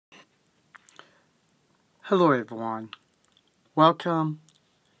Hello everyone, welcome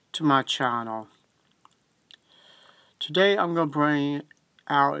to my channel. Today I'm going to bring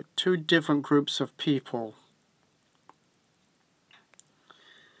out two different groups of people.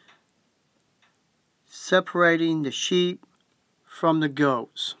 Separating the sheep from the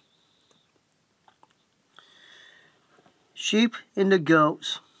goats. Sheep and the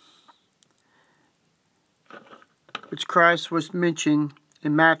goats, which Christ was mentioned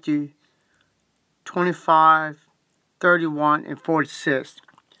in Matthew 25, 31, and 46.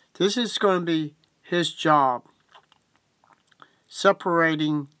 This is going to be his job,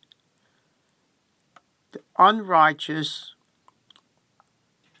 separating the unrighteous,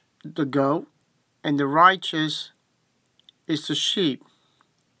 the goat, and the righteous is the sheep.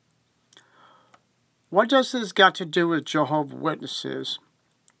 What does this got to do with Jehovah's Witnesses?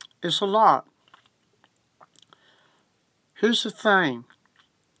 It's a lot. Here's the thing.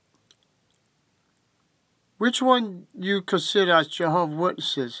 Which one you consider as Jehovah's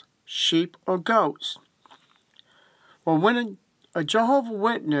Witnesses, sheep or goats? Well, when a Jehovah's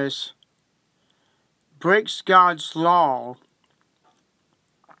Witness breaks God's law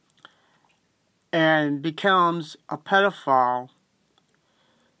and becomes a pedophile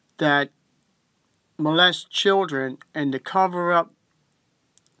that molests children and to cover up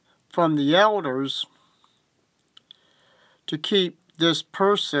from the elders to keep this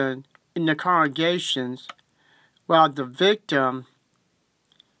person in the congregations, while the victim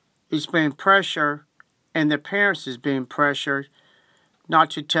is being pressured and the parents is being pressured not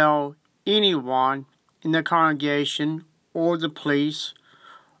to tell anyone in the congregation or the police,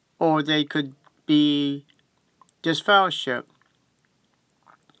 or they could be disfellowshipped.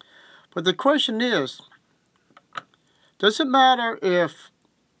 But the question is, does it matter if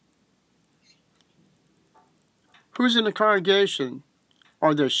who's in the congregation?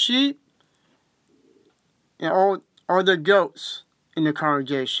 Are there sheep and are there goats in the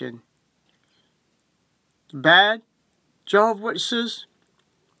congregation? The bad Jehovah's Witnesses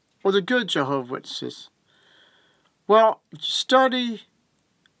or the good Jehovah's Witnesses? Well, if you study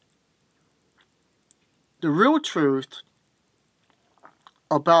the real truth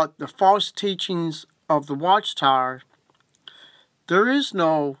about the false teachings of the Watchtower, there is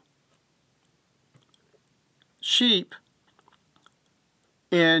no sheep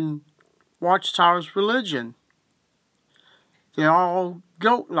in Watchtower's religion. They're all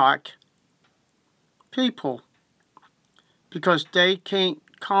goat-like people because they can't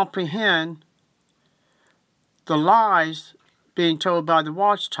comprehend the lies being told by the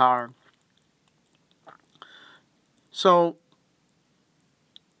Watchtower. So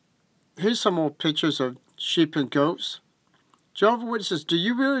here's some more pictures of sheep and goats. Jehovah's Witnesses, do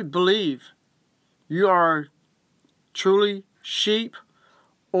you really believe you are truly sheep,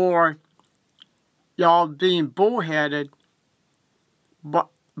 or y'all being bullheaded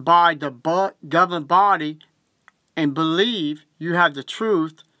by the governing body and believe you have the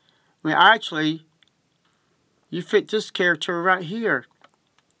truth when actually you fit this character right here?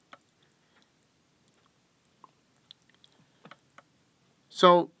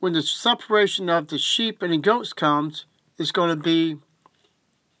 So when the separation of the sheep and the goats comes, it's going to be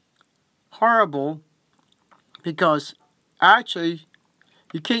horrible, because actually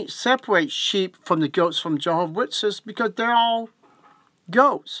you can't separate sheep from the goats from Jehovah's Witnesses because they're all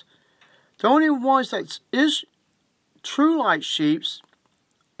goats. The only ones that is true like sheep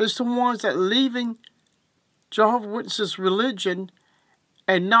is the ones that leaving Jehovah's Witnesses religion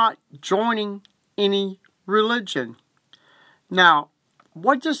and not joining any religion. Now,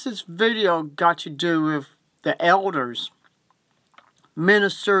 what does this video got to do with the elders,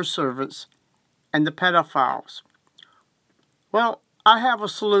 minister servants, and the pedophiles? Well, I have a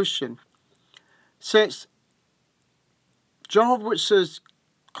solution. Since Jehovah's Witnesses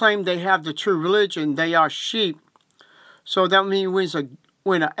claim they have the true religion, they are sheep. So that means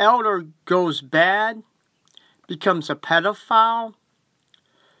when an elder goes bad, becomes a pedophile,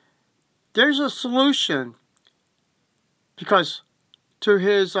 there's a solution. Because to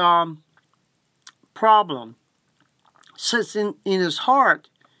his problem, since in his heart,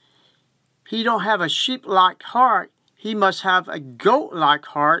 he don't have a sheep-like heart, he must have a goat-like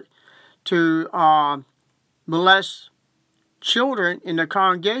heart to molest children in the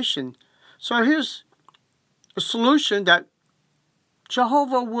congregation. So here's a solution that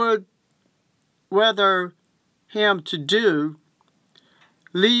Jehovah would rather him to do.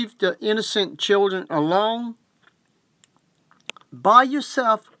 Leave the innocent children alone. Buy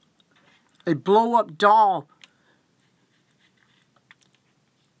yourself a blow-up doll,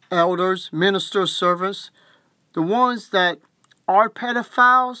 elders, ministers, servants. The ones that are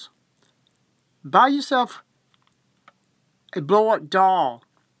pedophiles, Buy yourself a blow-up doll,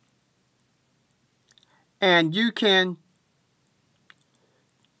 and you can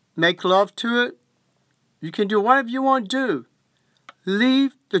make love to it. You can do whatever you want to do.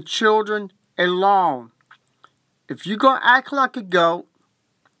 Leave the children alone. If you're going to act like a goat,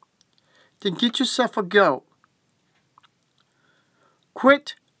 then get yourself a goat.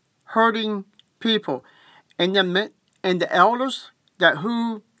 Quit hurting people. And the elders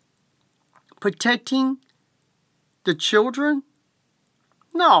who protecting the children,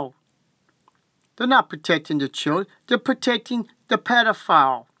 no, they're not protecting the children. They're protecting the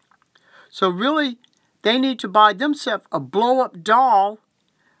pedophile. So really, they need to buy themselves a blow-up doll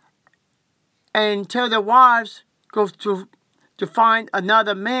and tell their wives go to find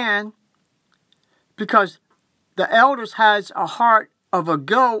another man, because the elders has a heart of a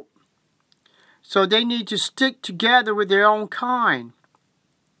goat, so they need to stick together with their own kind,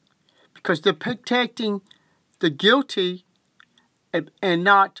 because they're protecting the guilty and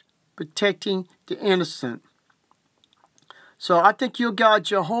not protecting the innocent. So I think your God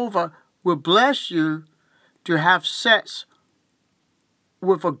Jehovah will bless you to have sex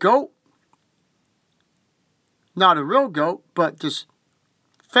with a goat. Not a real goat, but this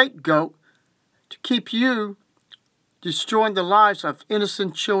fake goat, to keep you destroying the lives of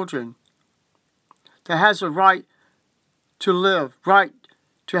innocent children that has a right to live, right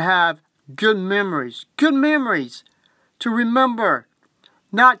to have good memories to remember,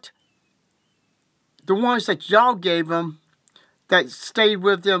 not the ones that y'all gave them that stayed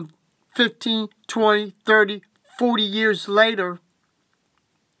with them 15, 20, 30, 40 years later,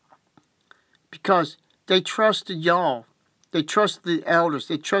 because they trusted y'all. They trusted the elders.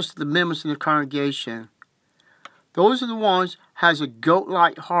 They trusted the members in the congregation. Those are the ones has a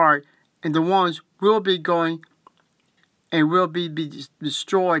goat-like heart, and the ones will be going and will be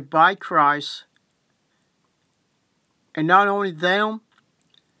destroyed by Christ. And not only them,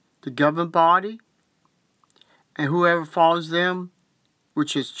 the governing body, and whoever follows them,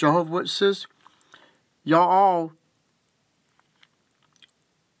 which is Jehovahwitnesses, y'all all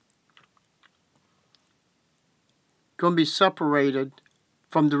going to be separated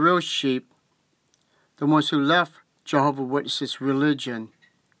from the real sheep, the ones who left Jehovah's Witnesses religion.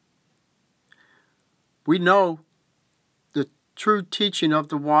 We know the true teaching of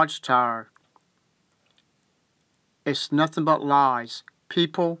the Watchtower. It's nothing but lies.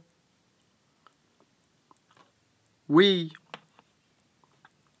 People, we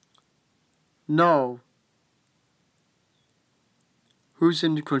know who's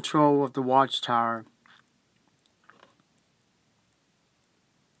in control of the Watchtower.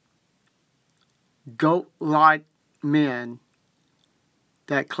 Goat-like men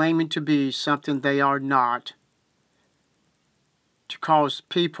that claiming to be something they are not, to cause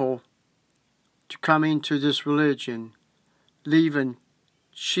people to come into this religion, leaving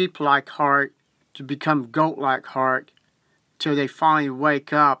sheep-like heart to become goat-like heart, till they finally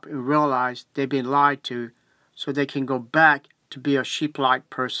wake up and realize they've been lied to, so they can go back to be a sheep-like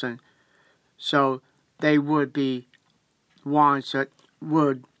person. So they would be ones that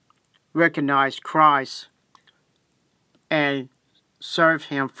would recognize Christ and serve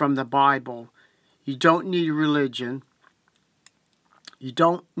Him from the Bible. You don't need religion. You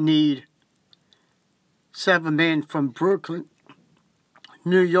don't need 7 men from Brooklyn,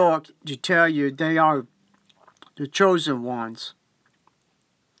 New York, to tell you they are the chosen ones.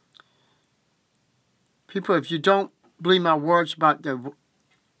 People, if you don't believe my words about the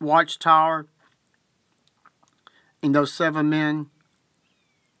Watchtower and those 7 men,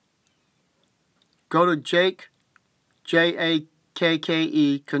 go to Jake,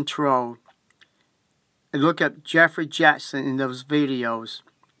 Jakke, Control, and look up Jeffrey Jackson in those videos.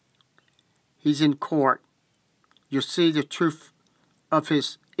 He's in court. You'll see the truth of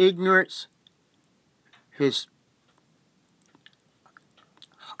his ignorance, his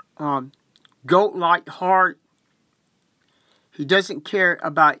goat-like heart. He doesn't care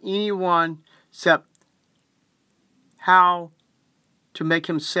about anyone except how to make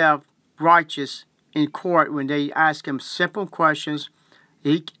himself righteous in court when they ask him simple questions.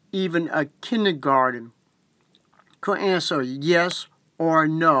 Even a kindergarten could answer yes or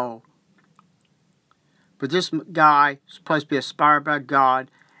no. But this guy is supposed to be inspired by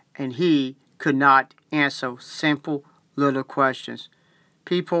God, and he could not answer simple little questions.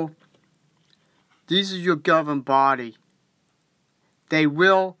 People, these are your governing body. They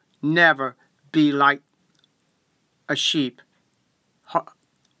will never be like a sheep.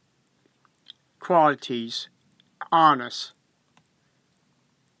 Qualities, honest.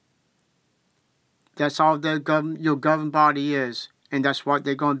 That's all your governing body is. And that's what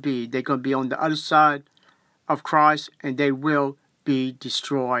they're going to be. They're going to be on the other side of Christ, and they will be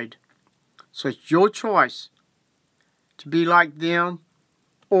destroyed. So it's your choice to be like them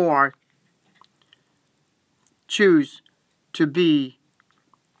or choose to be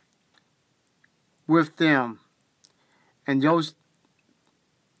with them. And those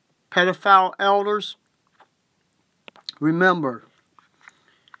pedophile elders, remember,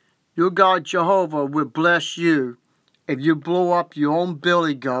 your God Jehovah will bless you if you blow up your own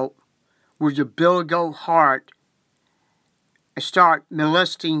billy goat with your billy goat heart and start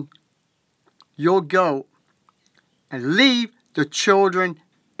molesting your goat and leave the children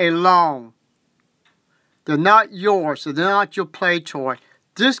alone. They're not yours. They're not your play toy.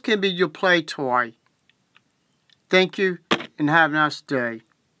 This can be your play toy. Thank you and have a nice day.